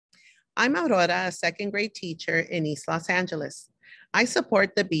I'm Aurora, a second grade teacher in East Los Angeles. I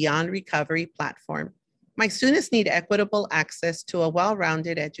support the Beyond Recovery platform. My students need equitable access to a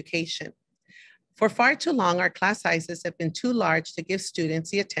well-rounded education. For far too long, our class sizes have been too large to give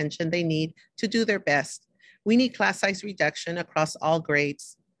students the attention they need to do their best. We need class size reduction across all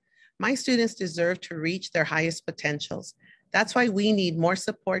grades. My students deserve to reach their highest potentials. That's why we need more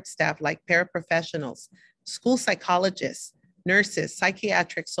support staff like paraprofessionals, school psychologists, nurses,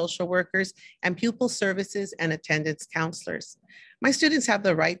 psychiatric social workers, and pupil services and attendance counselors. My students have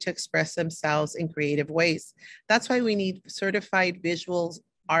the right to express themselves in creative ways. That's why we need certified visual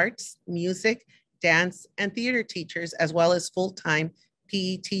arts, music, dance, and theater teachers, as well as full-time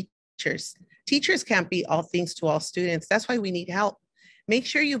PE teachers. Teachers can't be all things to all students. That's why we need help. Make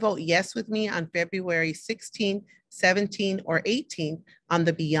sure you vote yes with me on February 16, 17, or 18 on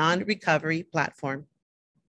the Beyond Recovery platform.